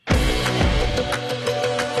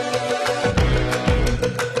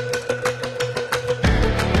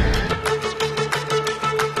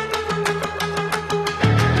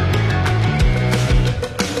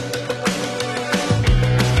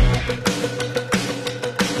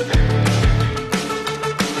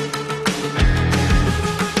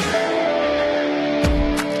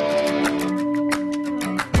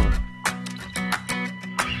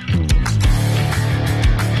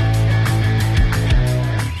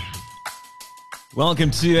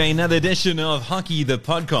Welcome to another edition of Hockey the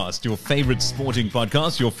Podcast, your favorite sporting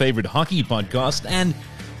podcast, your favorite hockey podcast, and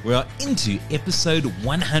we are into episode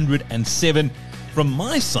 107. From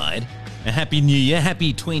my side, a happy new year,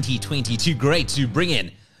 happy 2022. Great to bring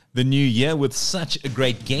in the new year with such a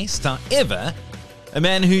great guest. However, a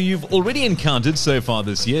man who you've already encountered so far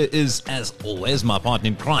this year is, as always, my partner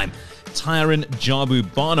in crime, Tyron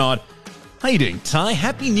Jabu Barnard. How you doing, Ty?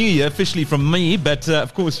 Happy New Year, officially from me, but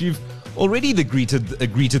of course you've already greeted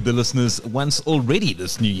the listeners once already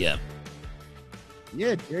this new year.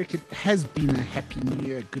 Yeah, Derek, it has been a happy new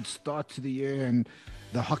year, a good start to the year, and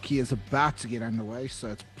the hockey is about to get underway, so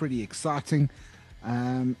it's pretty exciting.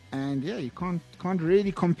 And yeah, you can't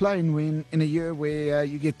really complain when in a year where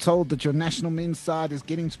you get told that your national men's side is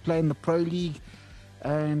getting to play in the Pro League,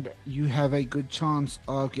 and you have a good chance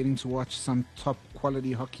of getting to watch some top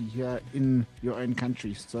quality hockey here in your own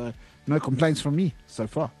country. So no complaints from me so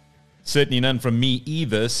far. Certainly none from me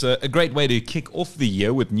either. So a great way to kick off the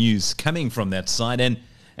year with news coming from that side. And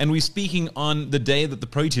we're speaking on the day that the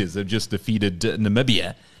Proteas have just defeated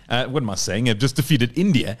Namibia. What am I saying? Have just defeated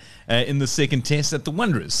India in the second test at the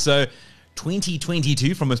Wanderers. So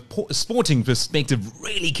 2022, from a sporting perspective,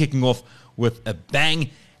 really kicking off with a bang.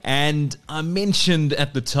 And I mentioned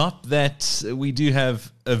at the top that we do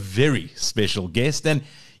have a very special guest. And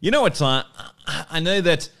you know what, Ty? I know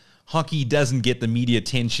that hockey doesn't get the media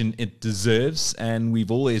attention it deserves, and we've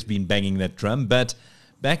always been banging that drum. But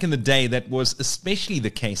back in the day, that was especially the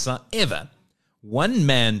case. However, one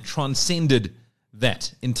man transcended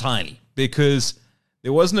that entirely, because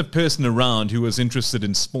there wasn't a person around who was interested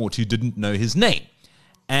in sport who didn't know his name,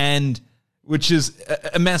 and which is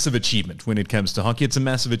a massive achievement when it comes to hockey. It's a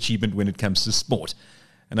massive achievement when it comes to sport.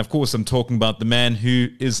 And of course, I'm talking about the man who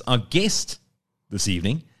is our guest this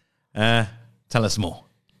evening. Tell us more.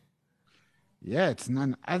 Yeah, it's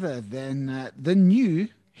none other than the new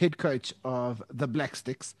head coach of the Black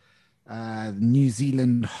Sticks, New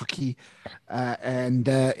Zealand hockey, and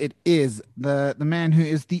it is the man who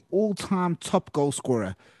is the all-time top goal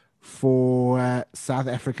scorer for South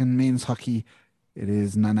African men's hockey. It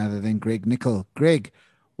is none other than Greg Nicol. Greg,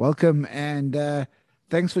 welcome, and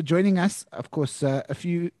thanks for joining us. Of course, a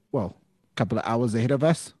couple of hours ahead of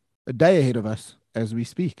us, a day ahead of us as we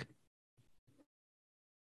speak.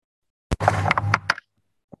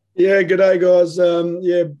 Yeah, good day, guys.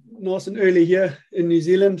 Nice and early here in New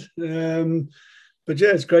Zealand. But yeah,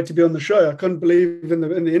 it's great to be on the show. I couldn't believe in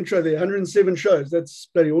the intro there, 107 shows. That's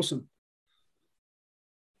bloody awesome.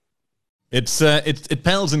 It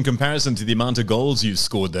pales in comparison to the amount of goals you've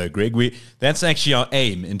scored, though, Greg. That's actually our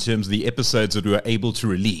aim in terms of the episodes that we are able to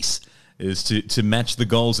release, is to match the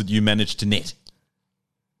goals that you managed to net.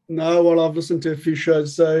 No, well, I've listened to a few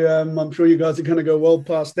shows, so I'm sure you guys are going to go well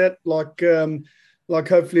past that. Like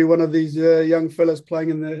hopefully one of these young fellas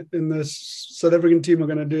playing in the South African team are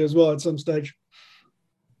going to do as well at some stage.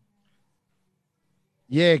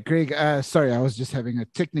 Yeah, Greg, sorry, I was just having a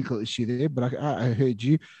technical issue there, but I heard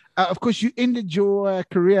you. Of course, you ended your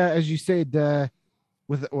career, as you said,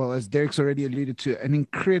 as Derek's already alluded to, an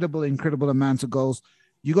incredible amount of goals.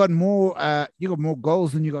 You got more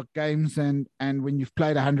goals than you got games, and when you've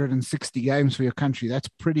played 160 games for your country, that's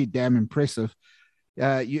pretty damn impressive.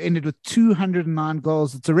 You ended with 209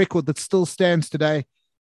 goals. It's a record that still stands today.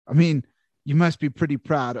 I mean, you must be pretty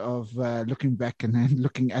proud of looking back and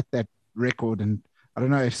looking at that record. And I don't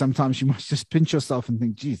know if sometimes you must just pinch yourself and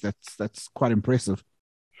think, geez, that's quite impressive.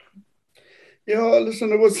 Yeah,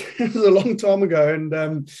 listen, it was a long time ago. And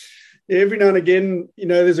every now and again,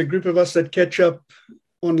 there's a group of us that catch up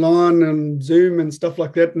online and Zoom and stuff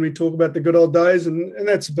like that. And we talk about the good old days, and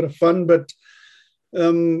that's a bit of fun. But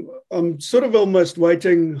I'm sort of almost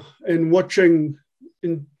waiting and watching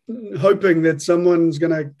and hoping that someone's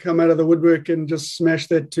going to come out of the woodwork and just smash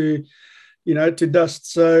that to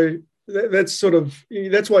dust. So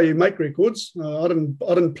that's why you make records. I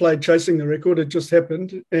didn't play chasing the record. It just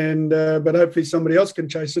happened. And, but hopefully somebody else can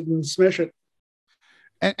chase it and smash it.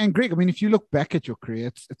 And Greg, I mean, if you look back at your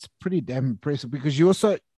career, it's pretty damn impressive, because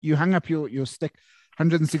you hung up your stick.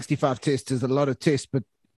 165 tests is a lot of tests, but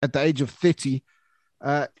at the age of 30,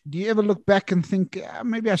 do you ever look back and think,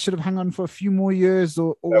 maybe I should have hung on for a few more years,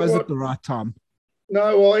 or was it the right time?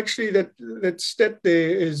 No, well, actually, that stat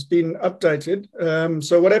there has been updated.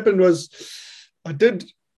 So what happened was I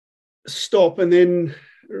did stop, and then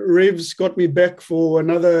Revs got me back for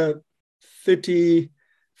another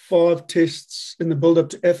 35 tests in the build-up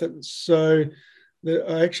to Athens. So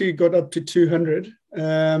I actually got up to 200.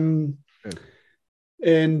 And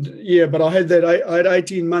yeah, but I had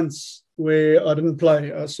 18 months where I didn't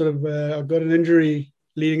play. I got an injury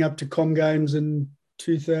leading up to Com Games in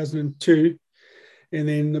 2002. and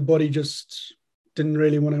then the body just didn't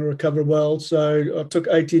really want to recover well. So I took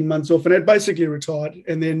 18 months off and had basically retired.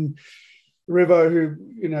 And then Revo,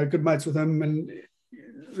 who, good mates with him, and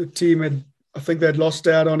the team I think they'd lost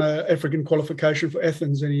out on an African qualification for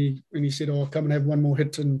Athens, and he said, "Oh, come and have one more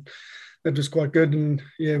hit," and that was quite good. And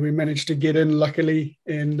yeah, we managed to get in luckily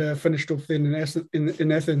and finished off then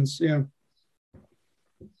in Athens. Yeah.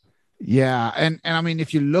 Yeah, and I mean,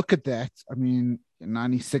 if you look at that, I mean, in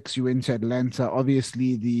 '96 you went to Atlanta.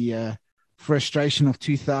 Obviously, the frustration of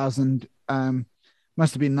 2000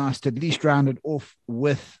 must have been nice to at least round it off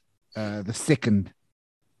with the second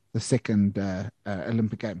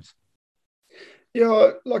Olympic Games.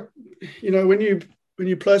 Yeah, like when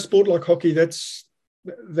you play a sport like hockey, that's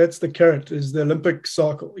the carrot, is the Olympic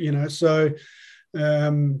cycle. So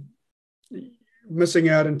missing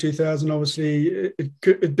out in 2000, obviously,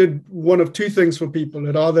 it did one of two things for people.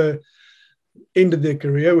 It either ended their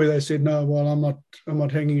career where they said, "No, well, I'm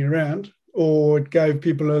not hanging around," or it gave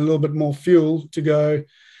people a little bit more fuel to go,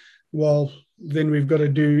 "Well, then we've got to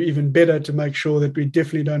do even better to make sure that we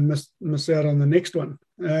definitely don't miss out on the next one."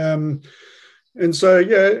 And so,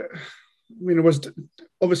 yeah, I mean, it was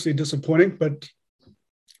obviously disappointing, but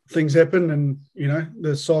things happen, and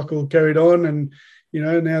the cycle carried on, and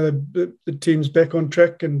now the team's back on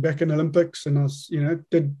track and back in Olympics, and I was,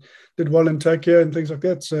 did well in Tokyo and things like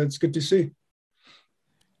that. So it's good to see.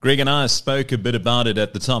 Greg and I spoke a bit about it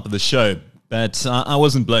at the top of the show, but I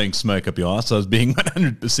wasn't blowing smoke up your ass. I was being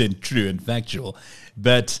 100% true and factual.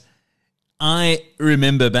 But I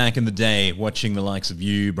remember back in the day watching the likes of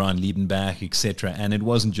you, Brian Liebenbach, etc., and it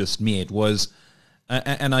wasn't just me. It was,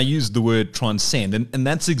 and I used the word transcend, and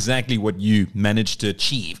that's exactly what you managed to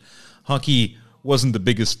achieve. Hockey wasn't the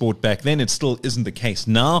biggest sport back then. It still isn't the case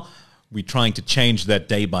now. We're trying to change that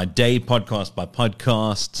day by day, podcast by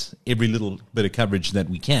podcast, every little bit of coverage that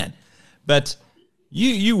we can. But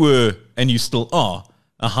you were, and you still are,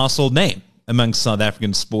 a household name amongst South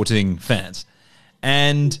African sporting fans.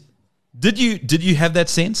 And did you have that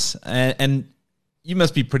sense? And you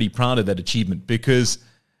must be pretty proud of that achievement, because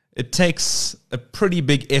it takes a pretty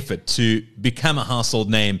big effort to become a household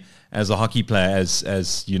name as a hockey player,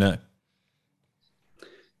 as you know.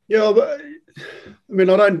 Yeah, but I mean,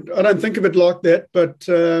 I don't think of it like that. But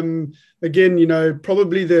again,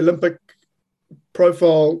 probably the Olympic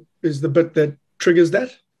profile is the bit that triggers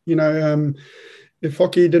that. If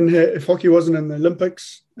hockey wasn't in the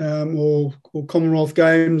Olympics or Commonwealth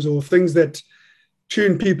Games or things that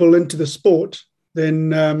tune people into the sport,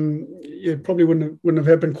 then it probably wouldn't have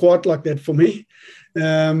happened quite like that for me.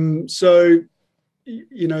 So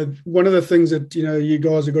one of the things that you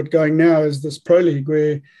guys have got going now is this Pro League,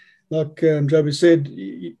 where, like Joby said,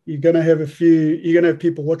 you're going to have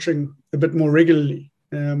people watching a bit more regularly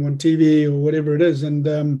on TV or whatever it is,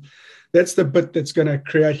 and that's the bit that's going to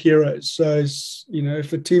create heroes. So, if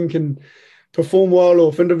the team can perform well,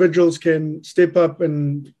 or if individuals can step up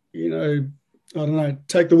and, I don't know,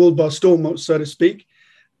 take the world by storm, so to speak,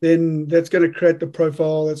 then that's going to create the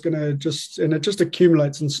profile. That's going to and it just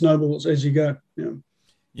accumulates and snowballs as you go. Yeah.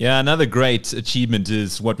 Yeah, another great achievement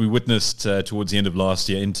is what we witnessed towards the end of last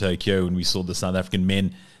year in Tokyo, when we saw the South African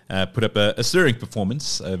men put up a stirring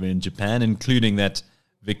performance over in Japan, including that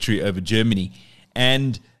victory over Germany.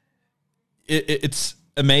 And it's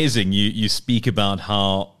amazing. You speak about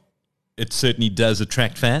how it certainly does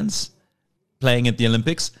attract fans playing at the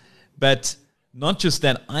Olympics, but not just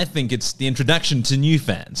that. I think it's the introduction to new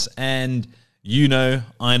fans. And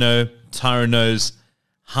I know, Tyra knows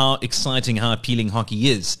how exciting, how appealing hockey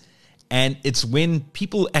is. And it's when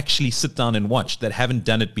people actually sit down and watch that haven't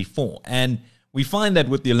done it before. And we find that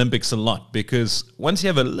with the Olympics a lot, because once you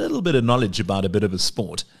have a little bit of knowledge about a bit of a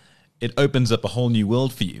sport, it opens up a whole new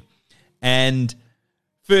world for you. And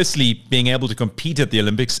firstly, being able to compete at the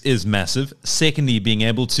Olympics is massive. Secondly, being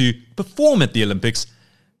able to perform at the Olympics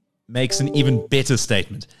makes an even better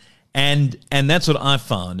statement. And that's what I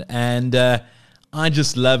found. And I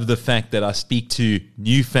just love the fact that I speak to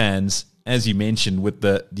new fans, as you mentioned, with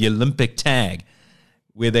the Olympic tag,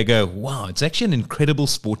 where they go, wow, it's actually an incredible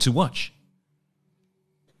sport to watch.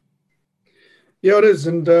 Yeah, it is.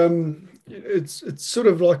 And it's sort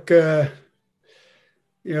of like, I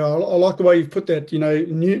like the way you've put that,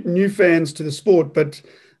 new fans to the sport, but,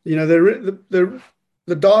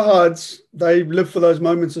 the diehards, they live for those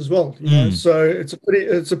moments as well. So it's a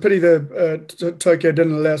pity the Tokyo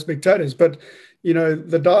didn't allow spectators, but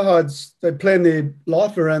the diehards, they plan their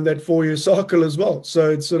life around that 4-year cycle as well. So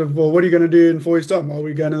it's sort of, well, what are you going to do in 4 years' time? Well,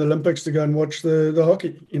 we're going to the Olympics to go and watch the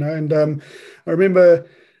hockey. And I remember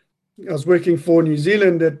I was working for New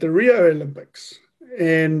Zealand at the Rio Olympics,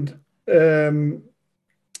 and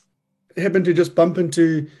happened to just bump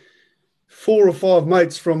into 4 or 5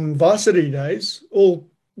 mates from varsity days, all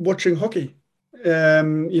watching hockey,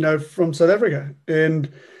 from South Africa.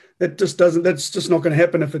 And that's just not going to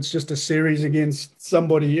happen if it's just a series against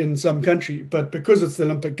somebody in some country. But because it's the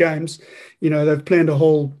Olympic Games, they've planned a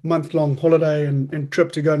whole month-long holiday and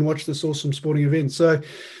trip to go and watch this awesome sporting event. So,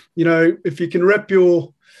 if you can wrap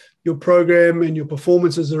your program and your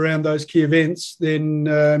performances around those key events, then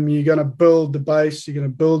you're going to build the base. You're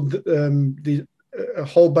going to build a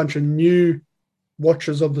whole bunch of new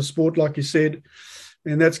watchers of the sport, like you said,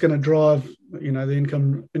 and that's going to drive,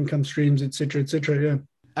 the income streams, et cetera, yeah.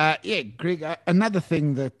 Greg, another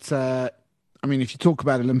thing that, if you talk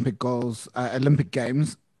about Olympic goals, Olympic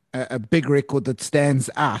Games, a big record that stands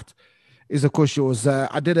out is, of course, yours.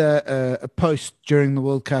 I did a post during the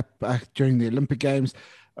World Cup, during the Olympic Games,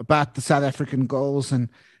 about the South African goals, and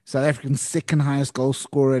South Africa's second highest goal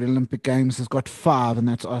scorer at Olympic Games has got 5, and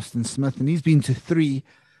that's Austin Smith, and he's been to 3.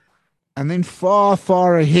 And then far,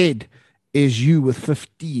 far ahead is you with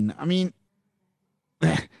 15.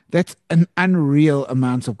 That's an unreal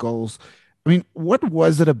amount of goals. What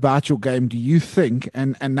was it about your game, do you think,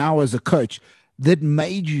 and now as a coach, that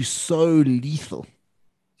made you so lethal?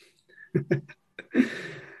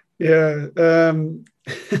 Yeah.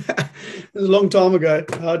 It was a long time ago.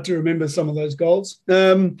 Hard to remember some of those goals.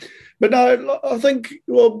 But no, I think,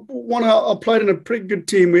 I played in a pretty good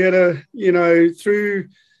team. We had through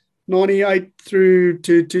 98 through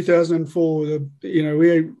to 2004,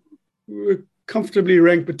 we were comfortably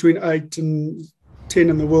ranked between 8 and 10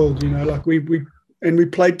 in the world, we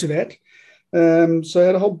played to that. So I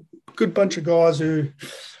had a whole good bunch of guys who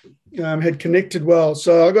had connected well.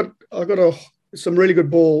 So I got some really good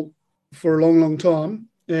ball for a long, long time.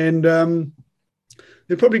 And there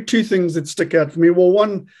are probably 2 things that stick out for me. Well,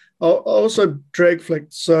 one, I also drag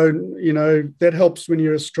flicked. So, that helps when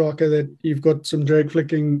you're a striker, that you've got some drag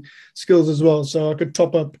flicking skills as well. So I could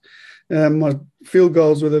top up my field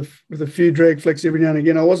goals with a few drag flicks every now and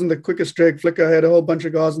again. I wasn't the quickest drag flicker. I had a whole bunch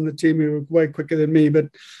of guys on the team who were way quicker than me, but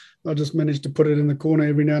I just managed to put it in the corner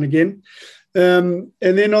every now and again. And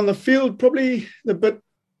then on the field, probably the bit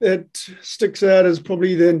that sticks out is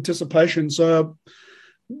probably the anticipation. So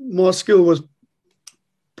my skill was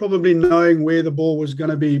probably knowing where the ball was going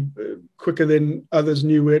to be quicker than others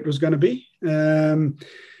knew where it was going to be. And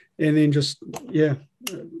then just,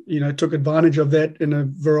 took advantage of that in a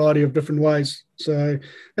variety of different ways. So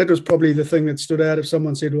that was probably the thing that stood out. If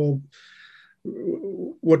someone said, well,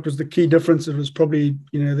 what was the key difference? It was probably,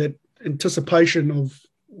 that anticipation of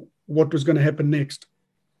what was going to happen next.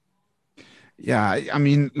 Yeah,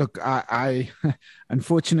 look, I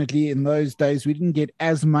unfortunately in those days we didn't get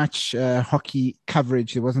as much hockey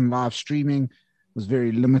coverage. There wasn't live streaming; it was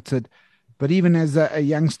very limited. But even as a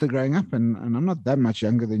youngster growing up, and I'm not that much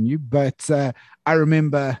younger than you, but I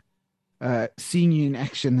remember seeing you in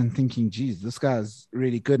action and thinking, "Geez, this guy's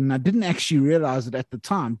really good." And I didn't actually realize it at the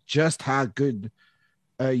time just how good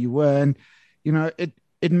you were. And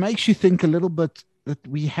it makes you think a little bit that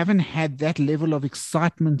we haven't had that level of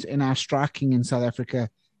excitement in our striking in South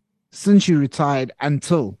Africa since you retired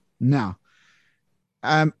until now.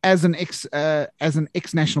 As an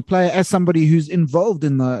ex-national player, as somebody who's involved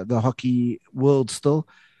in the hockey world still,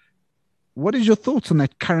 what is your thoughts on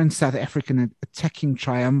that current South African attacking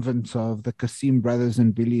triumvirate of the Kasim brothers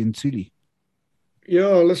and Billy and Thuli? Yeah,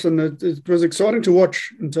 listen, it was exciting to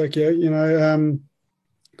watch in Tokyo.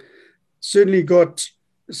 Certainly got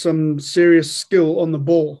some serious skill on the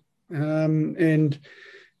ball, and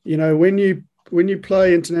when you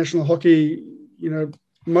play international hockey,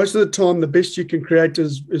 most of the time the best you can create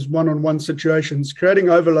is one-on-one situations. Creating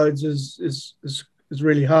overloads is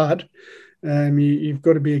really hard. You've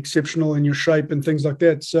got to be exceptional in your shape and things like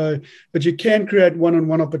that. So, but you can create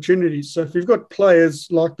one-on-one opportunities. So if you've got players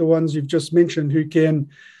like the ones you've just mentioned who can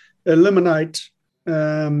eliminate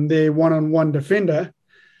their one-on-one defender,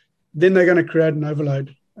 then they're going to create an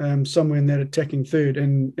overload somewhere in that attacking third,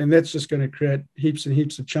 and that's just going to create heaps and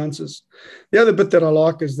heaps of chances. The other bit that I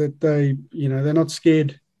like is that they're not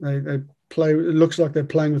scared. They play. It looks like they're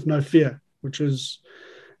playing with no fear, which is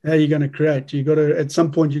how you're going to create. You got to, at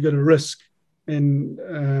some point, you got to risk, and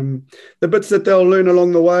the bits that they'll learn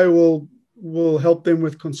along the way will help them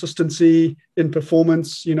with consistency in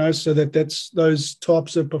performance. So that's those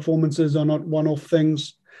types of performances are not one-off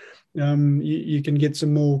things. You can get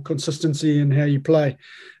some more consistency in how you play,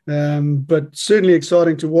 but certainly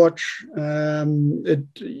exciting to watch. I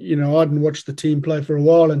hadn't watched the team play for a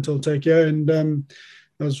while until Tokyo, and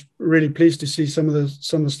I was really pleased to see some of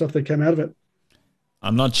the stuff that came out of it.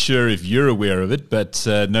 I'm not sure if you're aware of it, but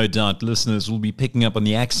no doubt listeners will be picking up on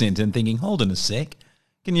the accent and thinking, hold on a sec,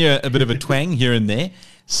 Can hear a bit of a twang here and there.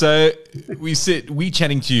 So we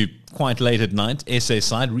chatting to you quite late at night, SA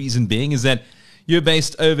side. Reason being is that you're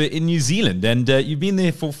based over in New Zealand, and you've been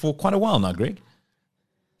there for quite a while now, Greg.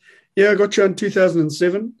 Yeah, I got you in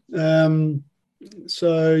 2007.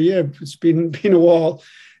 So yeah, it's been a while,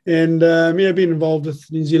 and I've been involved with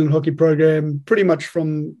the New Zealand hockey program pretty much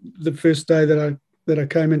from the first day that I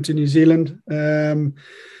came into New Zealand. Done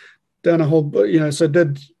a whole, so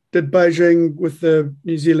did Beijing with the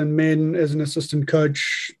New Zealand men as an assistant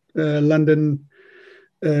coach, London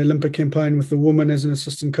Olympic campaign with the women as an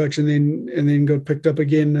assistant coach, and then got picked up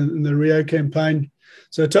again in the Rio campaign.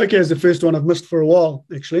 So Tokyo is the first one I've missed for a while,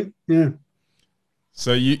 actually. Yeah.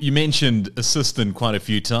 So you mentioned assistant quite a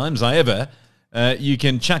few times. However, you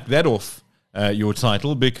can chuck that off your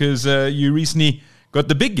title because you recently got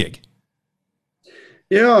the big gig.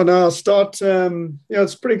 Yeah, no, I'll start.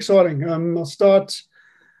 It's pretty exciting. I'll start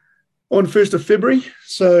on 1st of February.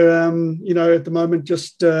 So, at the moment,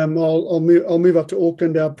 just I'll move up to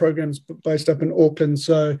Auckland. Our program's based up in Auckland.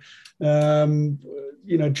 So,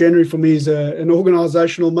 January for me is an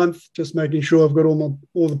organisational month, just making sure I've got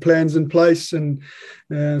all the plans in place and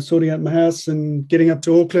sorting out my house and getting up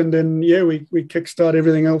to Auckland. And yeah, we kickstart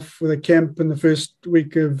everything off with a camp in the first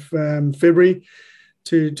week of February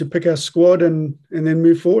to pick our squad and then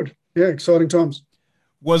move forward. Yeah, exciting times.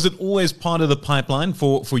 Was it always part of the pipeline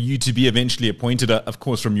for you to be eventually appointed? Of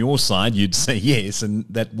course, from your side, you'd say yes, and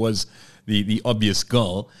that was the obvious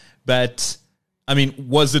goal. But, I mean,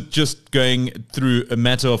 was it just going through a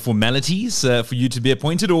matter of formalities for you to be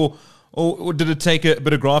appointed, or did it take a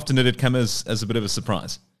bit of graft and did it come as a bit of a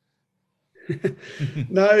surprise?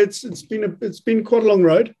 No, it's been quite a long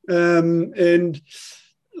road, and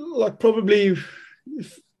like probably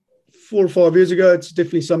 4 or 5 years ago, it's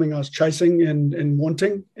definitely something I was chasing and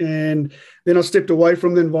wanting. And then I stepped away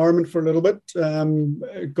from the environment for a little bit,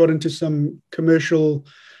 got into some commercial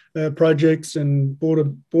projects and bought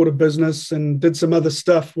a business and did some other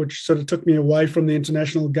stuff, which sort of took me away from the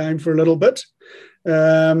international game for a little bit.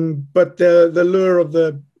 But the lure of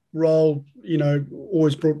the role,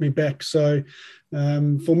 always brought me back. So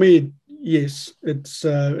for me, yes, it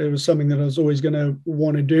was something that I was always going to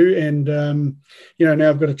want to do, and now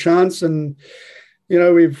I've got a chance, and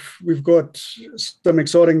we've got some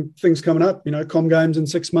exciting things coming up. Com Games in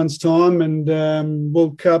 6 months' time, and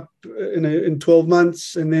World Cup in 12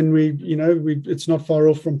 months, and then it's not far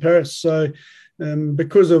off from Paris. So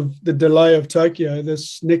because of the delay of Tokyo,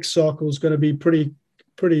 this next cycle is going to be pretty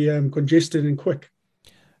congested and quick.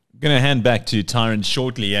 Going to hand back to Tyron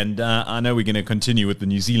shortly, and I know we're going to continue with the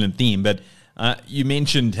New Zealand theme, but you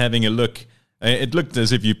mentioned having a look. It looked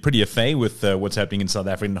as if you're pretty au fait with what's happening in South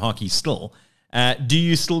African hockey still. Do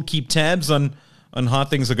you still keep tabs on how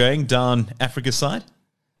things are going down Africa's side?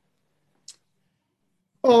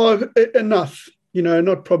 Oh, enough.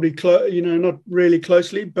 Not probably not really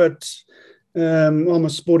closely, but I'm a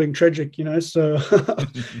sporting tragic, so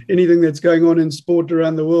anything that's going on in sport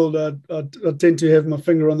around the world, I tend to have my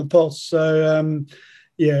finger on the pulse. So,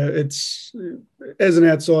 it's as an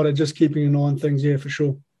outsider, just keeping an eye on things, for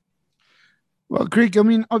sure. Well, Greg, I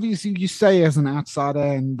mean, obviously you say as an outsider,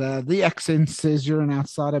 and the accent says you're an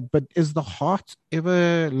outsider, but is the heart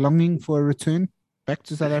ever longing for a return back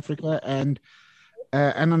to South Africa? And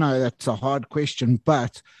I know that's a hard question,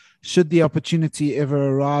 but should the opportunity ever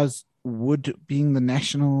arise, would being the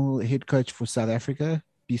national head coach for South Africa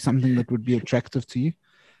be something that would be attractive to you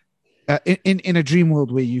in a dream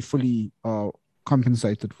world where you fully are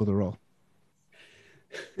compensated for the role?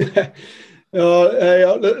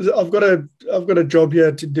 I've got a job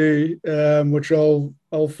here to do, which I'll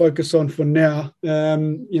focus on for now.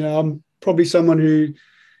 I'm probably someone who,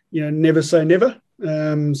 never say never.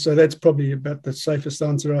 So that's probably about the safest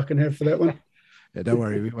answer I can have for that one. Yeah, don't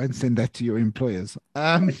worry, we won't send that to your employers.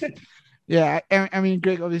 Yeah, I mean,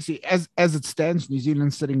 Greg, obviously, as it stands, New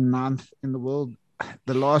Zealand's sitting 9th in the world.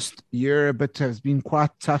 The last year a bit has been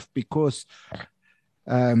quite tough because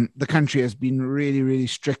the country has been really, really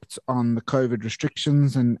strict on the COVID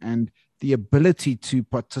restrictions, and the ability to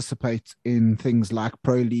participate in things like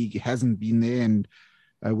Pro League hasn't been there and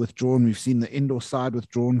withdrawn. We've seen the indoor side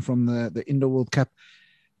withdrawn from the Indoor World Cup.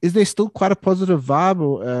 Is there still quite a positive vibe,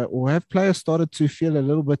 or have players started to feel a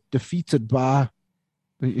little bit defeated by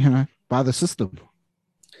the system?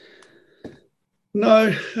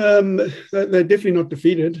 No, they're definitely not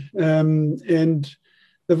defeated, and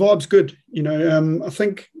the vibe's good. I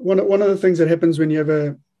think one of the things that happens when you have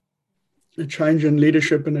a change in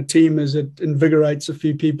leadership in a team is it invigorates a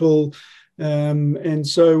few people, and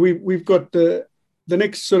so we've got the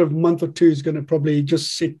next sort of month or two is going to probably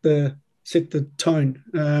just set the set the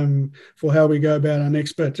tone for how we go about our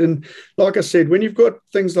next bit. And like I said, when you've got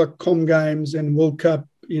things like Com Games and World Cup,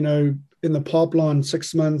 in the pipeline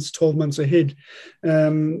 6 months, 12 months ahead,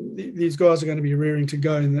 these guys are going to be rearing to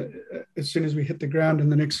go as soon as we hit the ground in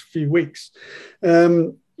the next few weeks.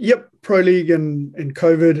 Pro League and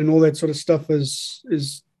COVID and all that sort of stuff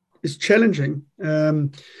is challenging.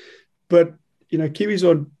 But Kiwis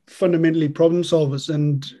are fundamentally problem solvers,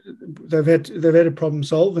 and they've had to problem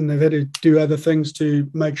solve, and they've had to do other things to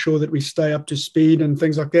make sure that we stay up to speed and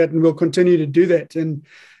things like that. And we'll continue to do that. And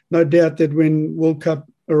no doubt that when World Cup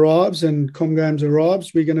arrives and Com Games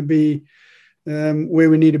arrives, we're going to be where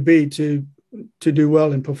we need to be to do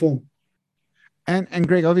well and perform. And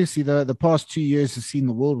Greg, obviously the past 2 years have seen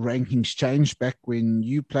the world rankings change. Back when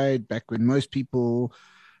you played, back when most people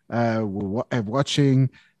were watching,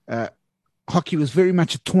 hockey was very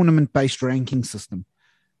much a tournament-based ranking system.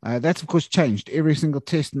 That's of course changed. Every single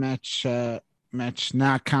test match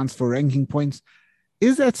now counts for ranking points.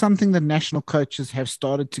 Is that something that national coaches have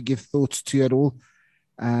started to give thoughts to at all?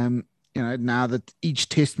 Now that each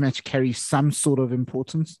test match carries some sort of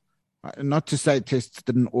importance. Not to say tests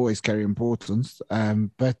didn't always carry importance,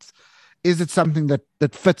 but is it something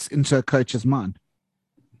that fits into a coach's mind?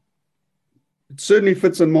 It certainly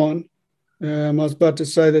fits in mine. I was about to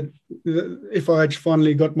say that FIH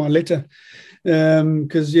finally got my letter,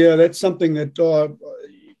 because that's something that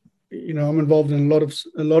I'm involved in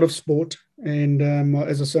a lot of sport, and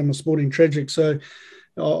as I say, I'm a sporting tragic. So I've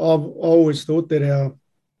always thought that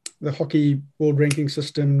the hockey world ranking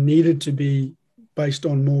system needed to be based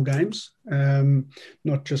on more games,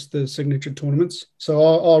 not just the signature tournaments. So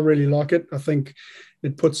I really like it. I think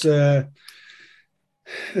it puts a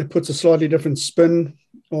slightly different spin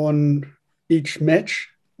on each match,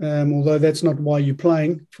 although that's not why you're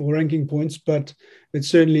playing for ranking points, but it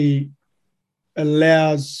certainly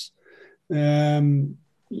allows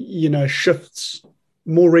shifts,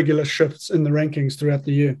 more regular shifts in the rankings throughout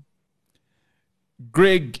the year.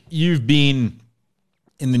 Greg, you've been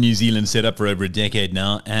in the New Zealand setup for over a decade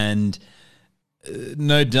now, and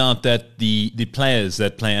no doubt that the players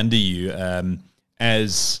that play under you,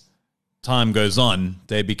 as time goes on,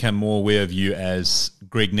 they become more aware of you as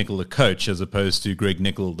Greg Nicol, the coach, as opposed to Greg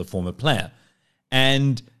Nicol, the former player.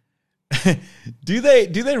 And do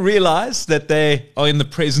they realize that they are in the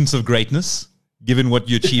presence of greatness, given what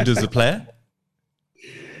you achieved as a player?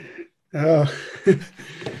 No.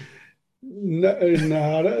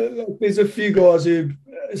 There's a few guys who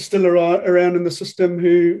are still around in the system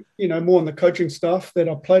who, more on the coaching staff that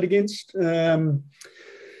I played against.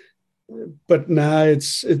 But no,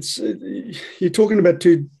 it's you're talking about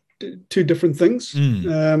two different things,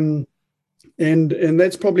 and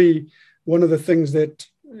that's probably one of the things that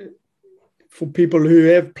for people who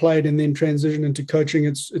have played and then transition into coaching,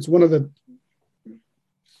 it's one of the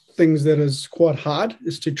things that is quite hard,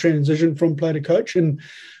 is to transition from player to coach. And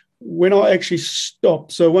when I actually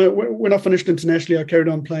stopped, so when I finished internationally, I carried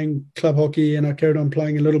on playing club hockey, and I carried on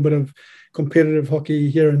playing a little bit of competitive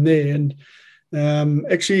hockey here and there. And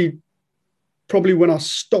actually, probably when I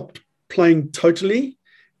stopped playing totally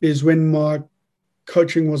is when my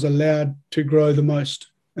coaching was allowed to grow the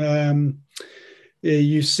most.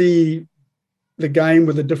 You see the game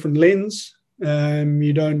with a different lens.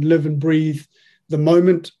 You don't live and breathe the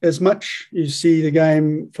moment as much. You see the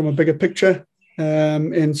game from a bigger picture.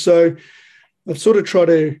 And so I've sort of tried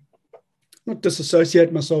to not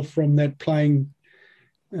disassociate myself from that playing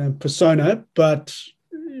persona, but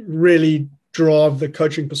really drive the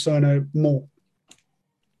coaching persona more.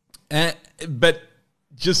 But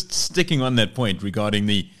just sticking on that point regarding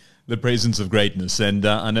the presence of greatness, and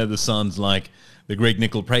I know this sounds like the Greg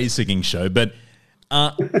Nicol praise-singing show, but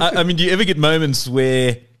I mean, do you ever get moments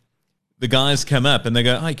where the guys come up and they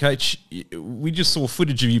go, "Hi, coach, we just saw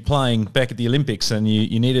footage of you playing back at the Olympics and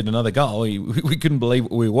you needed another goal. We couldn't believe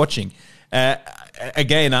what we were watching."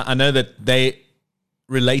 Again, I know that they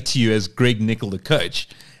relate to you as Greg Nicol, the coach.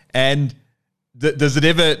 And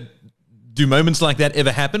do moments like that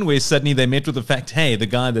ever happen where suddenly they met with the fact, hey, the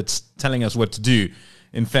guy that's telling us what to do,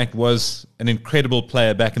 in fact, was an incredible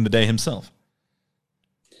player back in the day himself?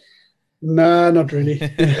 No, not really.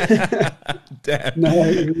 Damn. No,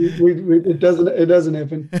 it doesn't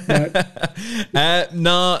happen. No.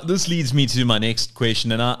 Now, this leads me to my next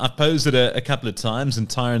question, and I've posed it a couple of times, and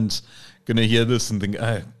Tyron's going to hear this and think,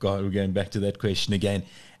 oh, God, we're going back to that question again.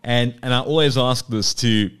 And I always ask this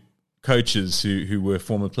to coaches who were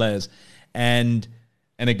former players. And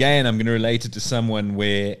again, I'm going to relate it to someone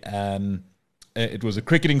where it was a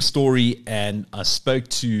cricketing story, and I spoke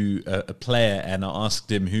to a player, and I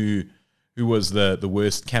asked him who was the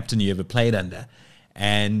worst captain you ever played under.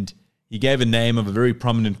 And he gave a name of a very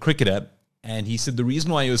prominent cricketer, and he said the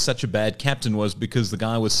reason why he was such a bad captain was because the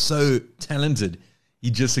guy was so talented.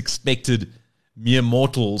 He just expected mere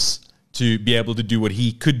mortals to be able to do what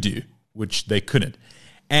he could do, which they couldn't.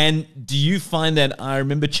 And do you find that? I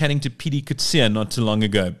remember chatting to Pidi Kutsia not too long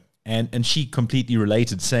ago, and she completely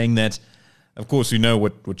related, saying that, of course, we know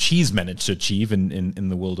what she's managed to achieve in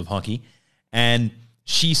the world of hockey, and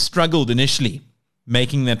she struggled initially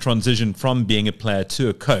making that transition from being a player to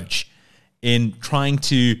a coach in trying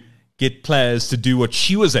to get players to do what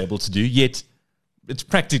she was able to do, yet it's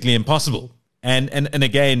practically impossible. And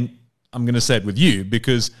again, I'm going to say it with you,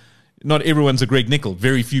 because not everyone's a Greg Nicol.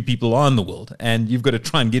 Very few people are in the world, and you've got to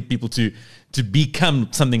try and get people to become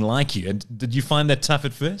something like you. And did you find that tough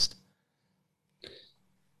at first?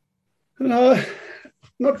 No,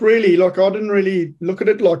 not really. Like, I didn't really look at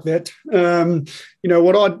it like that.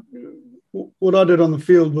 What I did on the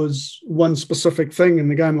field was one specific thing, and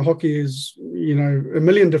the game of hockey is, a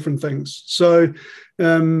million different things. So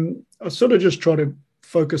I sort of just try to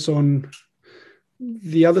focus on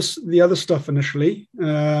the other stuff initially.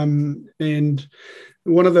 And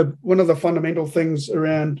one of the fundamental things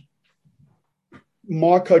around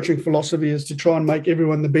my coaching philosophy is to try and make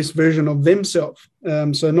everyone the best version of themselves.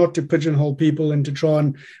 So not to pigeonhole people and to try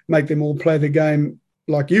and make them all play the game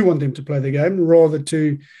like you want them to play the game, rather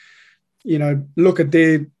to look at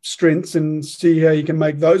their strengths and see how you can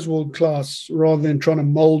make those world class, rather than trying to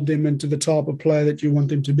mold them into the type of player that you want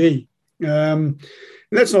them to be. And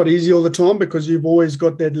that's not easy all the time, because you've always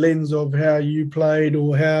got that lens of how you played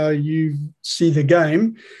or how you see the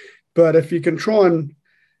game. But if you can try and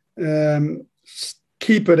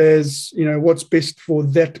keep it as, what's best for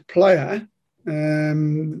that player,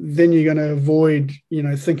 then you're going to avoid,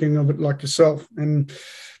 thinking of it like yourself. And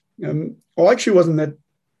I actually wasn't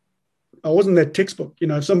that textbook.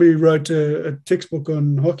 If somebody wrote a textbook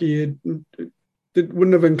on hockey, it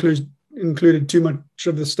wouldn't have included too much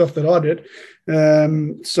of the stuff that I did.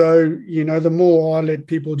 So, the more I let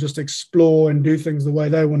people just explore and do things the way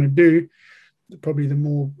they want to do, probably the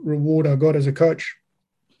more reward I got as a coach.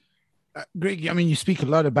 Greg, I mean, you speak a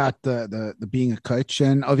lot about the being a coach,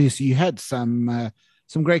 and obviously you had some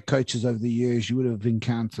great coaches over the years. You would have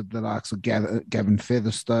encountered the likes of Gavin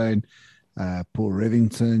Featherstone, Paul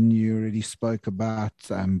Revington. You already spoke about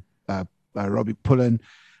Robbie Pullen.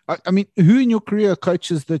 I mean, who in your career are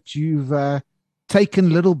coaches that you've taken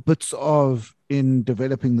little bits of in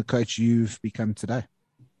developing the coach you've become today?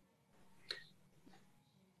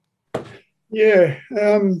 Yeah,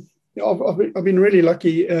 I've been really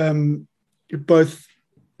lucky, both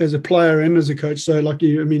as a player and as a coach. So, like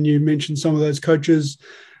you mentioned some of those coaches.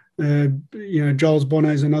 Giles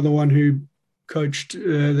Bonnet is another one who coached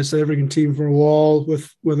the South African team for a while.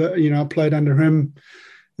 I played under him.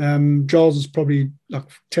 Giles is probably, like,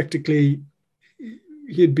 tactically,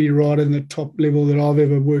 he'd be right in the top level that I've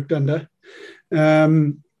ever worked under.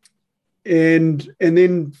 And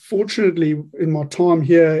then fortunately in my time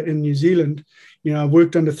here in New Zealand, I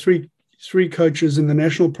worked under three coaches in the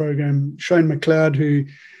national program. Shane McLeod, who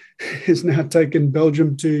has now taken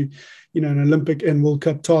Belgium to, an Olympic and World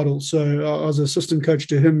Cup title. So I was assistant coach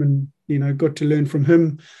to him and, got to learn from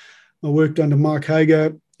him. I worked under Mark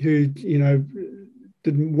Hager, who,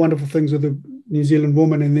 did wonderful things with the New Zealand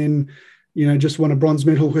woman, and then, just won a bronze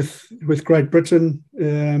medal with Great Britain.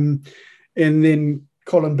 And then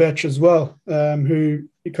Colin Batch as well, who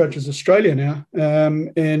coaches Australia now,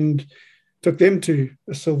 and took them to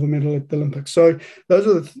a silver medal at the Olympics. So those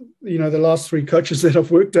are the last three coaches that I've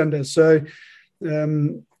worked under. So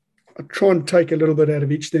I try and take a little bit out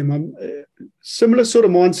of each of them. I'm similar sort of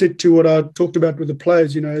mindset to what I talked about with the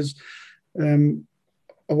players, is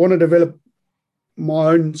I want to develop my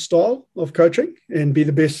own style of coaching and be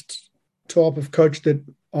the best type of coach that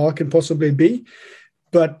I can possibly be.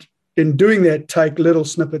 But in doing that, take little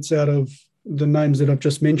snippets out of the names that I've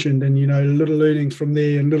just mentioned, and, little learnings from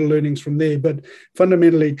there and little learnings from there, but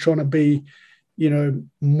fundamentally trying to be,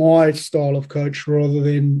 my style of coach rather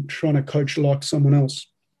than trying to coach like someone else.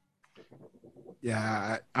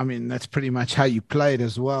 Yeah, I mean, that's pretty much how you played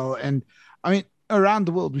as well. And I mean, around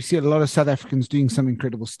the world, we see a lot of South Africans doing some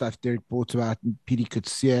incredible stuff. Derek Bortowat and Pidi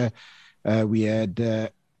Kutsia. We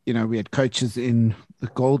had coaches in the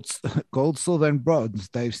gold, silver, and bronze.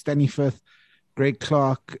 Dave Staniforth, Greg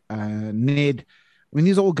Clark, Ned. I mean,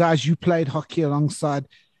 these are all guys you played hockey alongside.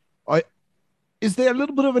 Is there a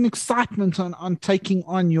little bit of an excitement on taking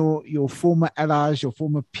on your former allies, your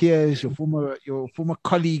former peers, your former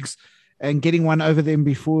colleagues, and getting one over them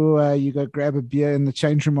before you go grab a beer in the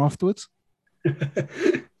change room afterwards?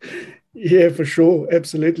 Yeah, for sure.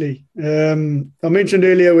 Absolutely. I mentioned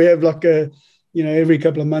earlier we have like a every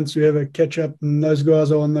couple of months we have a catch up, and those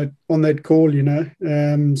guys are on that call.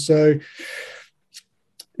 So.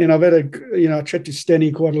 And I've had I chat to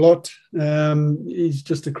Stanny quite a lot. He's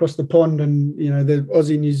just across the pond, and the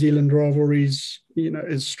Aussie-New Zealand rivalry is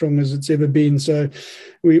as strong as it's ever been. So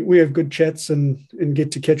we have good chats and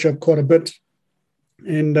get to catch up quite a bit.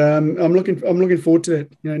 And I'm looking forward to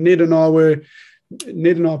that. Ned and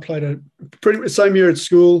I played a pretty same year at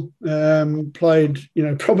school. Played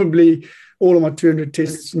probably all of my 200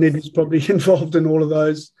 tests. Ned was probably involved in all of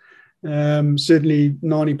those. Certainly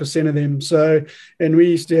 90% of them. So, and we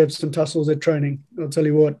used to have some tussles at training. I'll tell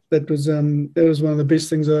you what, that was one of the best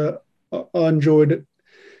things I enjoyed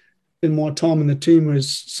in my time in the team,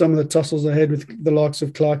 was some of the tussles I had with the likes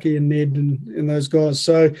of Clarkey and Ned and those guys.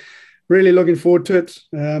 So really looking forward to it.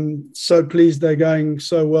 So pleased they're going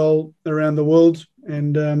so well around the world,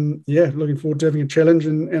 and looking forward to having a challenge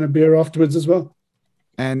and a beer afterwards as well.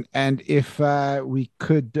 And if we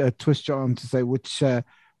could twist your arm to say which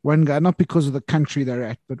one guy, not because of the country they're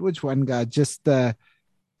at, but which one guy just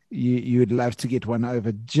you'd love to get one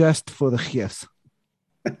over just for the gifts?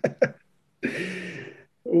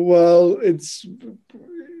 Well,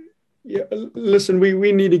 listen,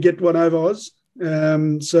 we need to get one over Oz.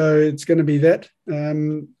 So it's going to be that.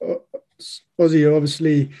 Aussie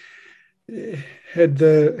obviously had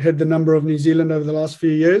the number of New Zealand over the last few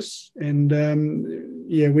years, and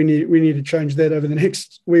we need to change that over the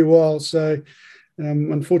next wee while. So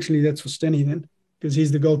unfortunately, that's for Stanny then, because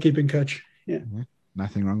he's the goalkeeping coach. Yeah,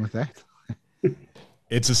 nothing wrong with that.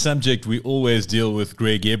 It's a subject we always deal with,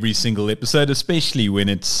 Greg, every single episode, especially when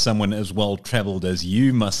it's someone as well-travelled as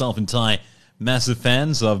you. Myself and Ty, massive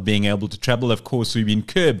fans of being able to travel. Of course, we've been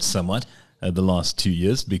curbed somewhat the last 2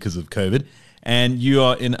 years because of COVID. And you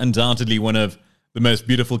are in undoubtedly one of the most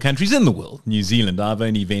beautiful countries in the world, New Zealand. I've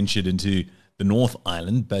only ventured into the North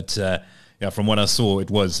Island, but from what I saw,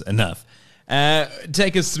 it was enough.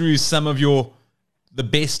 Take us through some of the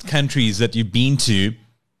best countries that you've been to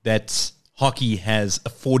that hockey has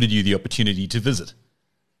afforded you the opportunity to visit.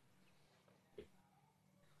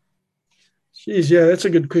 Jeez, yeah, that's a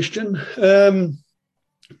good question.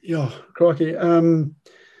 Crikey.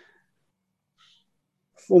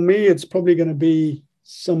 For me, it's probably going to be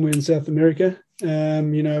somewhere in South America. I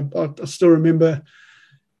still remember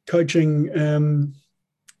coaching when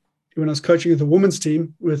I was coaching with the women's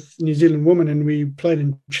team with New Zealand women, and we played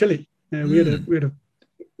in Chile. We had a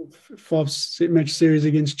 5-match series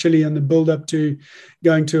against Chile on the build-up to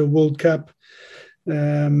going to a World Cup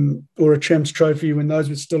or a Champs Trophy when those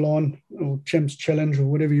were still on, or Champs Challenge or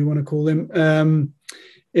whatever you want to call them.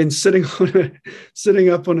 And sitting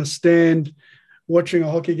up on a stand, watching a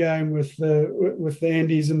hockey game with the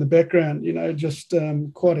Andes in the background, just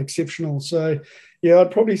quite exceptional. So, yeah,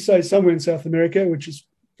 I'd probably say somewhere in South America, which is,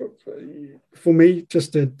 for me,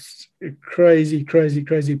 just a crazy, crazy,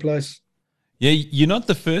 crazy place. Yeah, you're not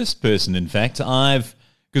the first person, in fact.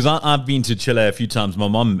 Because I've been to Chile a few times. My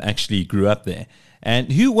mom actually grew up there.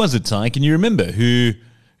 And who was it, Ty? Can you remember who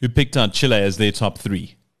picked out Chile as their top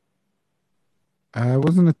three?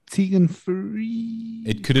 Wasn't it Tegan Free?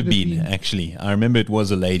 It could have been, actually. I remember it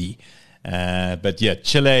was a lady. But yeah,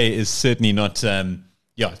 Chile is certainly not,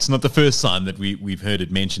 it's not the first time that we've heard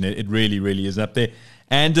it mentioned. It really, really is up there.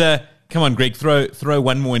 And come on, Greg, throw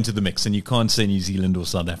one more into the mix, and you can't say New Zealand or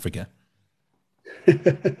South Africa. I'm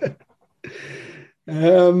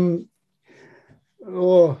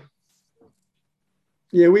going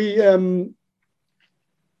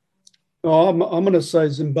to say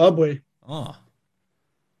Zimbabwe. Oh,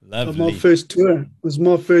 lovely. My first tour. It was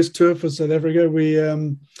my first tour for South Africa. We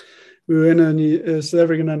were in a South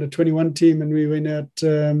African under-21 team, and we went out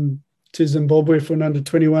to Zimbabwe for an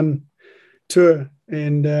under-21 tour.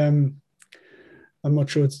 And I'm not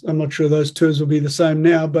sure those tours will be the same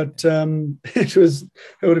now, but it would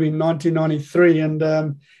have been 1993, and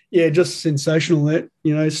just sensational. That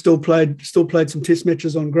still played some test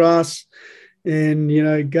matches on grass,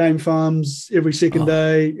 and game farms every second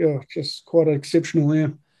day. Just quite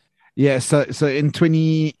exceptional. Yeah. So in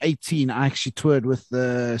 2018, I actually toured with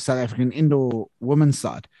the South African indoor women's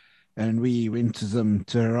side, and we went to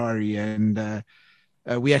Harare, and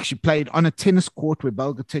we actually played on a tennis court where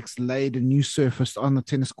Belgatex laid a new surface on the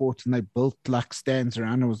tennis court, and they built like stands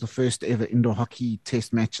around. It was the first ever indoor hockey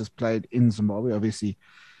test matches played in Zimbabwe. Obviously,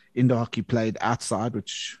 indoor hockey played outside,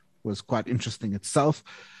 which was quite interesting itself.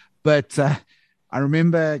 But I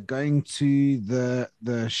remember going to the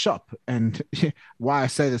shop, and why I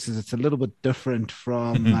say this is it's a little bit different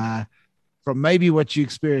from maybe what you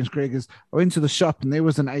experienced, Greg, is I went to the shop and there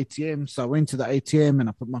was an ATM. So I went to the ATM and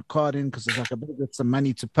I put my card in because it's like I better get some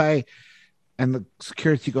money to pay. And the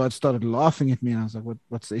security guard started laughing at me, and I was like,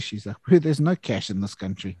 "What's the issue?" He's like, "Bro, there's no cash in this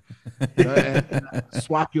country.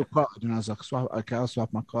 Swipe your card." And I was like, "Swipe, okay, I'll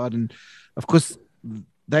swipe my card." And of course,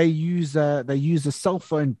 they use a cell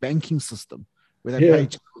phone banking system where they pay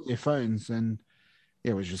with their phones, and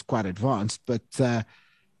it was just quite advanced. But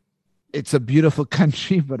it's a beautiful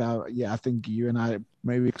country. But I think you and I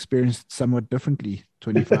maybe experienced it somewhat differently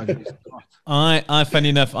 25 years ago. Funny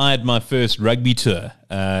enough, I had my first rugby tour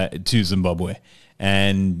to Zimbabwe,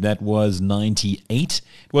 and that was 98. It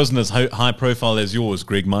wasn't as high profile as yours,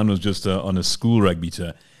 Greg. Mine was just on a school rugby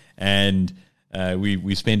tour, and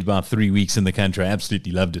we spent about 3 weeks in the country. I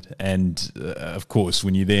absolutely loved it. And of course,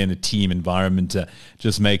 when you're there in a team environment,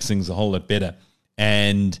 just makes things a whole lot better.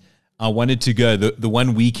 And I wanted to go. The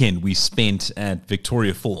one weekend we spent at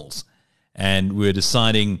Victoria Falls, and we were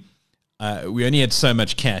deciding we only had so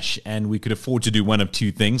much cash, and we could afford to do one of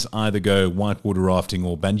two things: either go whitewater rafting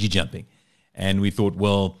or bungee jumping. And we thought,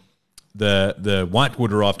 well, the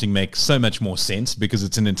whitewater rafting makes so much more sense because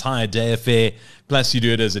it's an entire day affair. Plus, you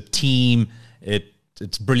do it as a team.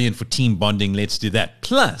 It's brilliant for team bonding. Let's do that.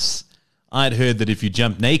 Plus, I'd heard that if you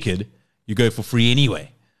jump naked, you go for free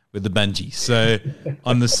anyway with the bungee. So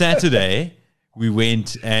on the Saturday, we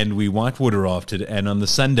went and we whitewater rafted. And on the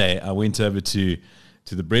Sunday, I went over to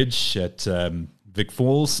the bridge at Vic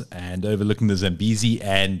Falls and overlooking the Zambezi.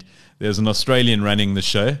 And there's an Australian running the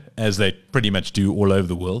show, as they pretty much do all over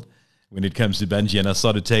the world when it comes to bungee. And I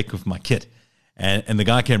started to take off my kit. And the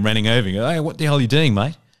guy came running over and go, "Hey, what the hell are you doing,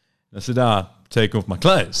 mate?" I said, take off my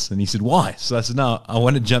clothes. And he said, "Why?" So I said, "No, I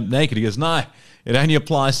want to jump naked." He goes, "No, it only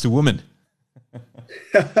applies to women."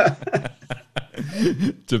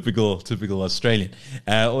 Typical Australian.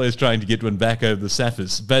 Always trying to get one back over the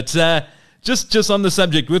Saffers. But just on the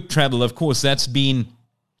subject with travel, of course, that's been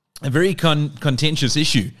a very contentious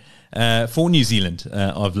issue for New Zealand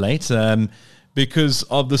of late because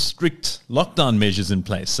of the strict lockdown measures in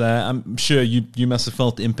place. I'm sure you must have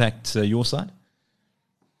felt the impact your side.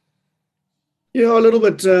 Yeah, a little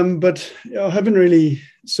bit, but I haven't really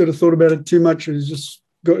sort of thought about it too much. It's just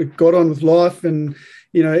got on with life, and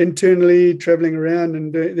internally traveling around,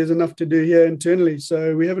 and there's enough to do here internally.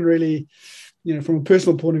 So we haven't really, from a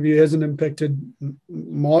personal point of view, it hasn't impacted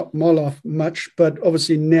my life much. But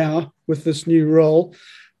obviously now with this new role,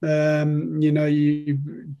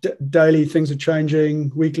 daily things are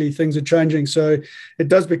changing, weekly things are changing. So it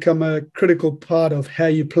does become a critical part of how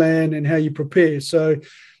you plan and how you prepare. So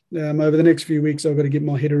over the next few weeks, I've got to get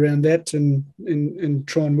my head around that and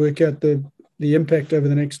try and work out the impact over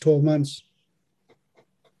the next 12 months.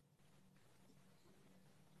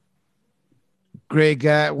 Greg,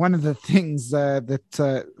 one of the things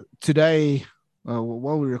that today,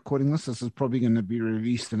 while we're recording this is probably going to be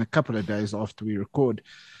released in a couple of days after we record,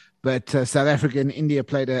 but South Africa and India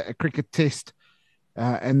played a cricket test,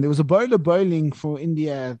 and there was a bowler bowling for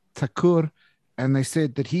India, Thakur, and they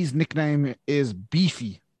said that his nickname is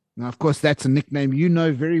Beefy. Now, of course, that's a nickname you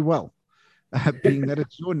know very well, being that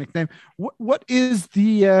it's your nickname. What is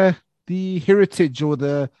the heritage or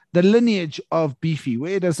the lineage of Beefy?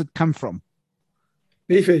 Where does it come from?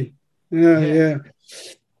 Beefy, yeah.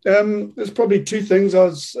 There's probably two things. I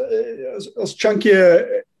was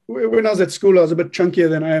chunkier when I was at school. I was a bit chunkier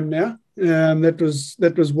than I am now.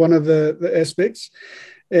 That was one of the aspects,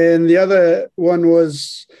 and the other one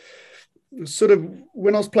was sort of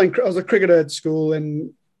when I was playing. I was a cricketer at school,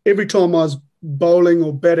 and every time I was bowling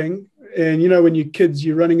or batting, and when you're kids,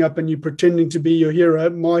 you're running up and you're pretending to be your hero.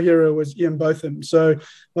 My hero was Ian Botham. So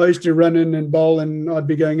I used to run in and bowl, and I'd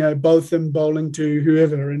be going, Botham bowling to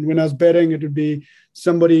whoever. And when I was batting, it would be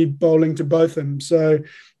somebody bowling to Botham. So,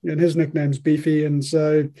 and his nickname's Beefy. And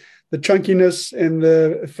so the chunkiness and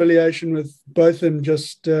the affiliation with Botham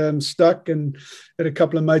just stuck, and had a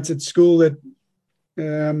couple of mates at school that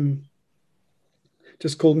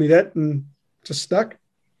just called me that and just stuck.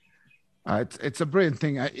 It's a brilliant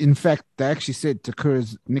thing. In fact, they actually said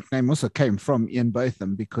Takura's nickname also came from Ian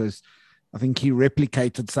Botham because I think he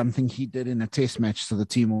replicated something he did in a test match, so the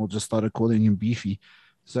team all just started calling him Beefy.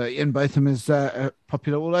 So Ian Botham is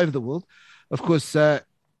popular all over the world. Of course,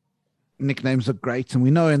 nicknames are great, and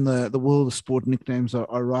we know in the world of sport, nicknames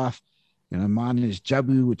are rife. Mine is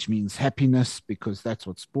Jabu, which means happiness because that's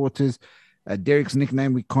what sport is. Derek's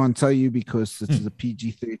nickname we can't tell you because this is a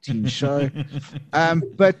PG-13 show.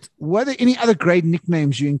 But were there any other great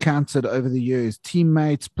nicknames you encountered over the years,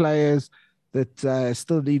 teammates, players, that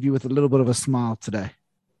still leave you with a little bit of a smile today?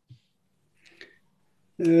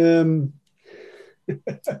 Well,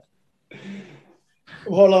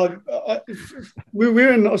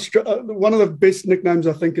 we're in Australia. One of the best nicknames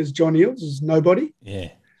I think is John Eales is Nobody.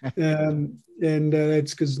 Yeah. and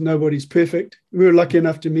that's because nobody's perfect. We were lucky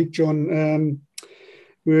enough to meet John.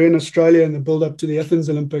 We were in Australia in the build-up to the Athens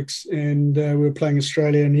Olympics, and we were playing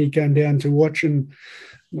Australia, and he came down to watch, and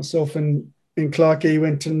myself and Clarkey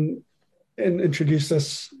went and introduced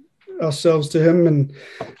ourselves to him, and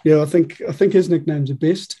I think his nickname's the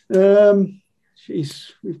best.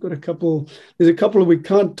 We've got a couple. There's a couple we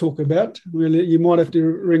can't talk about. You might have to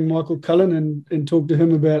ring Michael Cullen and talk to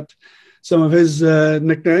him about some of his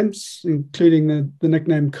nicknames, including the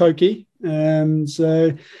nickname Koki.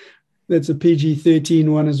 So that's a PG-13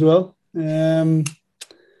 one as well. I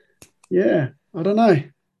don't know.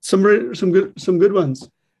 Some good ones.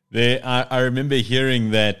 I remember hearing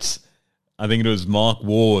that. I think it was Mark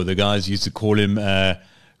Waugh. The guys used to call him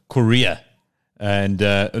Korea, and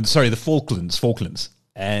the Falklands.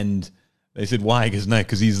 And they said, why? He goes, no,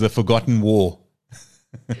 because he's the forgotten war.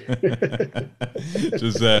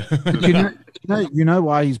 Just, you know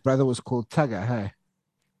why his brother was called Tugger,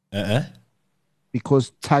 hey?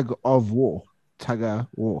 Because tug of war. Tugger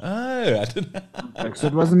war. Oh, I didn't know. So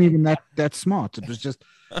it wasn't even that smart. It was just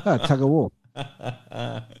tug of war.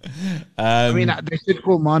 I mean, they should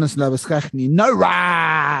call Manus Labuschagne no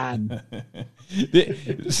run.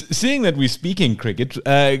 Seeing that we're speaking cricket,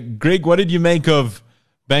 Greg, what did you make of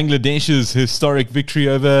Bangladesh's historic victory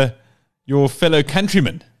over your fellow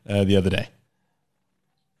countrymen the other day?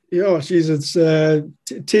 Yeah, it's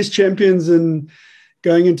Test champions and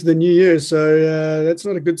going into the new year, so that's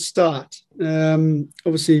not a good start.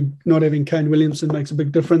 Obviously, not having Kane Williamson makes a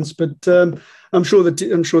big difference, but I'm sure they're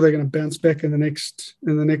going to bounce back in the next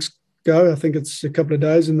go. I think it's a couple of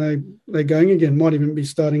days, and they're going again. Might even be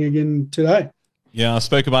starting again today. Yeah, I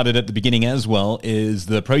spoke about it at the beginning as well. Is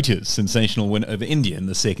the Proteas' sensational win over India in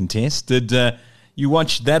the second test? Did you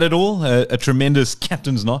watch that at all? A tremendous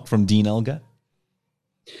captain's knock from Dean Elgar.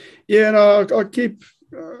 Yeah, no, I keep.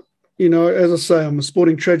 As I say, I'm a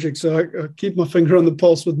sporting tragic, so I keep my finger on the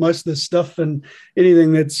pulse with most of this stuff, and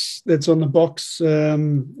anything that's on the box,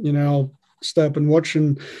 I'll stay up and watch.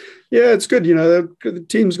 And yeah, it's good. The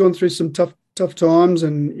team's gone through some tough times,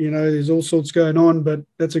 and there's all sorts going on, but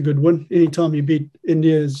that's a good win. Anytime you beat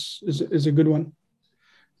India is a good one.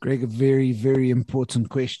 Greg, a very, very important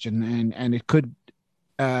question, and it could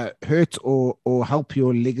hurt or help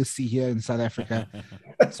your legacy here in South Africa.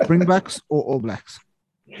 Springboks or All Blacks?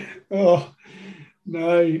 Oh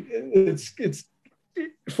no, it's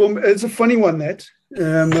a funny one. That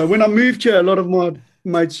when I moved here, a lot of my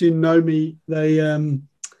mates who know me, they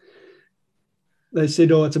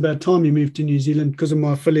said, "Oh, it's about time you moved to New Zealand," because of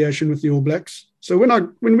my affiliation with the All Blacks. So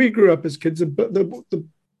when we grew up as kids, the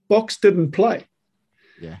Boks didn't play.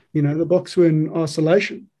 Yeah, the Boks were in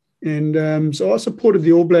isolation. And so I supported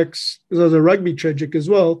the All Blacks, because I was a rugby tragic as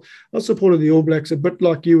well. I supported the All Blacks a bit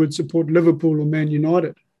like you would support Liverpool or Man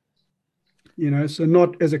United. So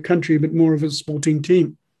not as a country, but more of a sporting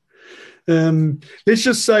team. Let's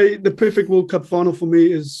just say the perfect World Cup final for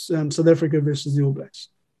me is South Africa versus the All Blacks.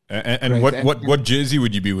 And what jersey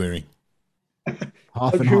would you be wearing?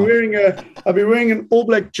 Half and half. I'll be wearing an All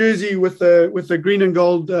Black jersey with a green and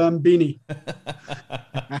gold beanie.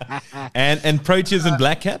 and Proteas and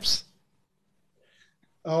Black Caps?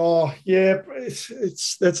 Oh yeah, that's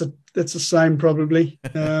the same probably.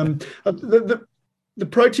 The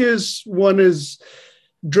Proteas one is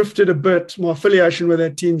drifted a bit. My affiliation with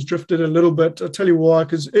that team's drifted a little bit. I'll tell you why.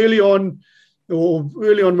 Because early on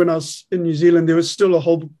when I was in New Zealand, there was still a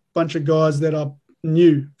whole bunch of guys that I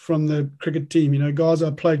knew from the cricket team. Guys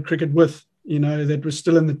I played cricket with. That were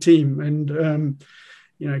still in the team, and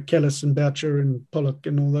Callis and Boucher and Pollock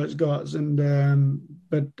and all those guys. And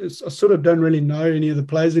but I sort of don't really know any of the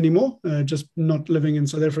players anymore. Just not living in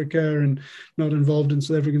South Africa and not involved in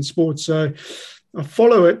South African sports. So I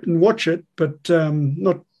follow it and watch it, but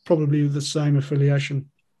not probably with the same affiliation.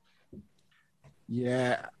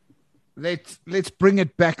 Yeah. Let's bring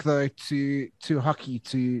it back though to hockey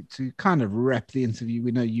to kind of wrap the interview.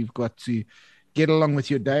 We know you've got to get along with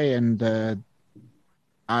your day, and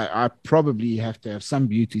I probably have to have some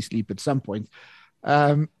beauty sleep at some point.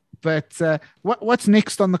 But what's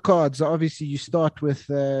next on the cards? Obviously, you start with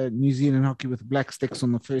New Zealand hockey with Black Sticks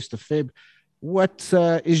on the 1st of Feb. What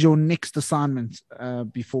is your next assignment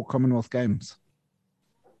before Commonwealth Games?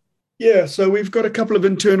 Yeah, so we've got a couple of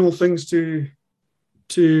internal things to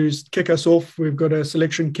kick us off. We've got a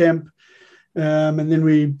selection camp, and then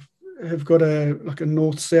we have got a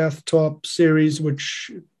north-south type series,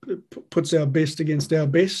 which puts our best against our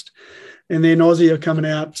best. And then Aussie are coming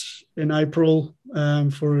out in April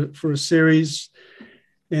for a series,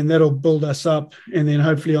 and that'll build us up. And then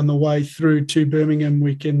hopefully on the way through to Birmingham,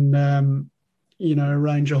 we can,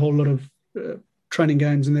 arrange a whole lot of training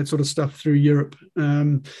games and that sort of stuff through Europe.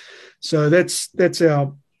 So that's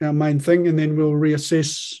our main thing, and then we'll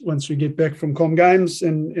reassess once we get back from Com Games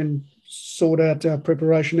and sort out our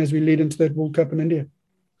preparation as we lead into that World Cup in India.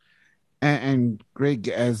 And Greg,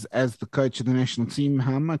 as the coach of the national team,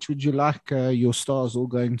 how much would you like your stars all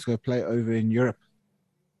going to play over in Europe?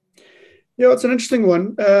 Yeah, it's an interesting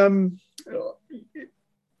one.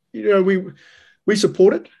 We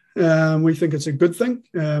support it. We think it's a good thing.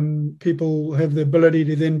 People have the ability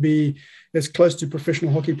to then be as close to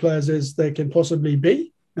professional hockey players as they can possibly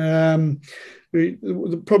be. Probably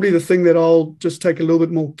the thing that I'll just take a little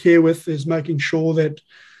bit more care with is making sure that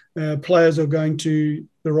players are going to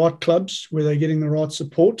the right clubs where they're getting the right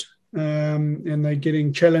support and they're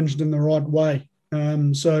getting challenged in the right way.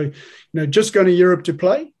 So, just going to Europe to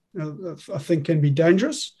play, I think can be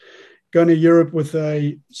dangerous. Going to Europe with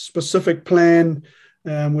a specific plan,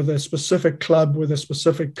 with a specific club, with a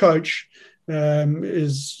specific coach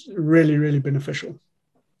is really, really beneficial.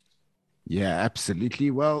 Yeah,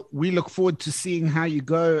 absolutely. Well, we look forward to seeing how you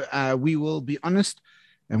go. We will be honest,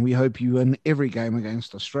 and we hope you win every game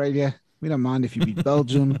against Australia. We don't mind if you beat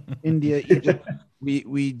Belgium, India, Egypt.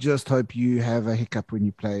 We just hope you have a hiccup when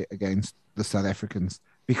you play against the South Africans.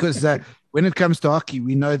 Because when it comes to hockey,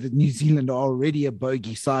 we know that New Zealand are already a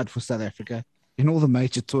bogey side for South Africa in all the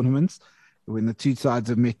major tournaments. When the two sides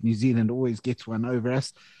have met, New Zealand always gets one over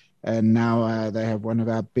us. And now they have one of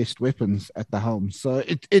our best weapons at the helm. So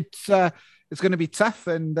it's going to be tough,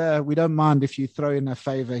 and we don't mind if you throw in a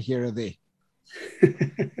favor here or there.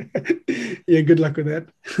 Yeah, good luck with that.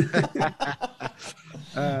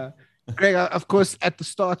 Greg, of course, at the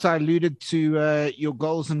start, I alluded to your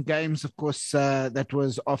goals and games. Of course, that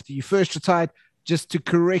was after you first retired. Just to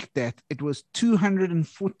correct that, it was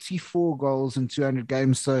 244 goals in 200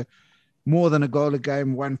 games. So more than a goal a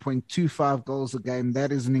game, 1.25 goals a game.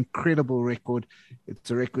 That is an incredible record.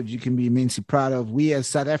 It's a record you can be immensely proud of. We as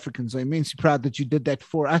South Africans are immensely proud that you did that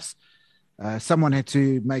for us. Someone had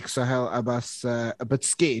to make Sahel Abbas a bit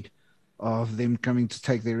scared of them coming to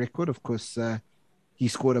take their record. Of course, he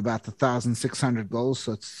scored about 1,600 goals,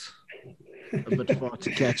 so it's a bit far to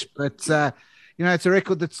catch. But, it's a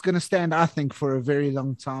record that's going to stand, I think, for a very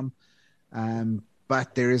long time.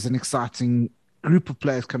 But there is an exciting group of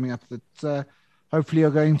players coming up that hopefully are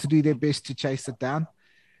going to do their best to chase it down.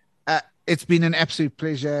 It's been an absolute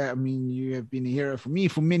pleasure. I mean, you have been a hero for me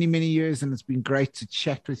for many, many years, and it's been great to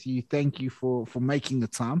chat with you. Thank you for making the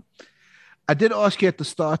time. I did ask you at the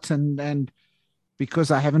start, and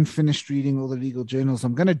because I haven't finished reading all the legal journals,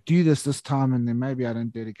 I'm going to do this time, and then maybe I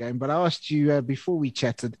don't do it again. But I asked you before we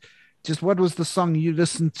chatted, just what was the song you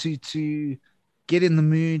listened to get in the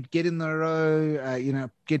mood, get in the row,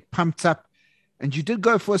 get pumped up. And you did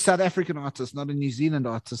go for a South African artist, not a New Zealand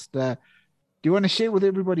artist. Do you want to share with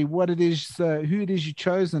everybody what it is, who it is you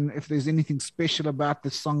chose, and if there's anything special about the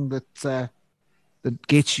song that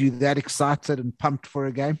gets you that excited and pumped for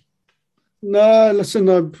a game? No, listen,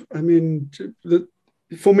 I mean,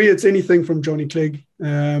 for me, it's anything from Johnny Clegg.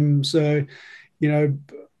 So,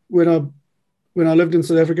 when I lived in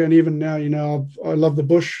South Africa, and even now, I love the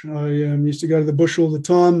bush. I used to go to the bush all the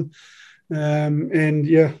time. And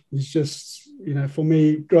yeah, it's just, for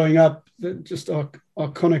me growing up, just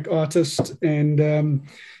iconic artist. And,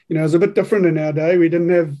 it was a bit different in our day. We didn't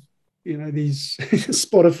have, these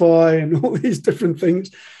Spotify and all these different things.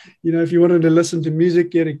 If you wanted to listen to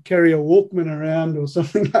music, you had to carry a Walkman around or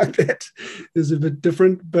something like that. Is a bit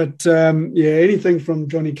different. But anything from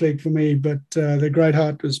Johnny Clegg for me. But The Great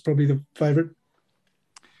Heart was probably the favorite.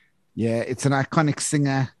 Yeah, it's an iconic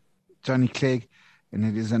singer, Johnny Clegg, and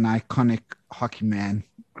it is an iconic hockey man,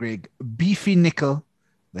 Greg Beefy Nicol,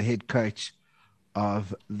 the head coach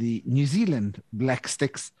of the New Zealand Black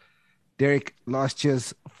Sticks. Derek, last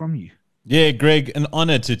cheers from you. Yeah, Greg, an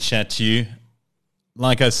honor to chat to you.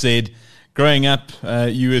 Like I said, growing up,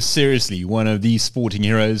 you were seriously one of the sporting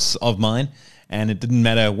heroes of mine, and it didn't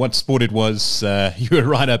matter what sport it was, you were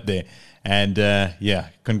right up there. And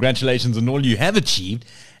congratulations on all you have achieved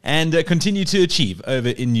and continue to achieve over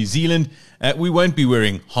in New Zealand. We won't be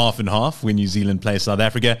wearing half and half when New Zealand plays South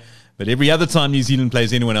Africa, but every other time New Zealand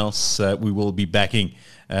plays anyone else, we will be backing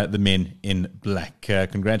the men in black.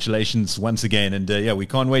 Congratulations once again. And we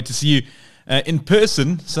can't wait to see you in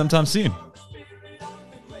person sometime soon.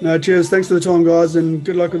 No, cheers. Thanks for the time, guys, and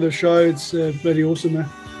good luck with the show. It's bloody awesome, man.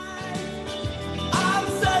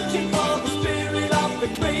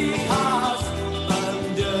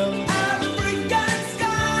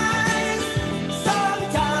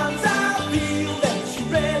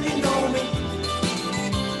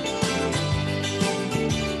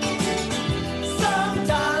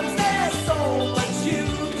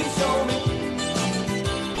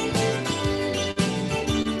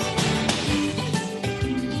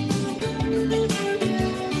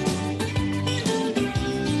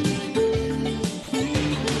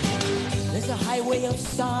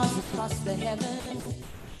 across the heaven.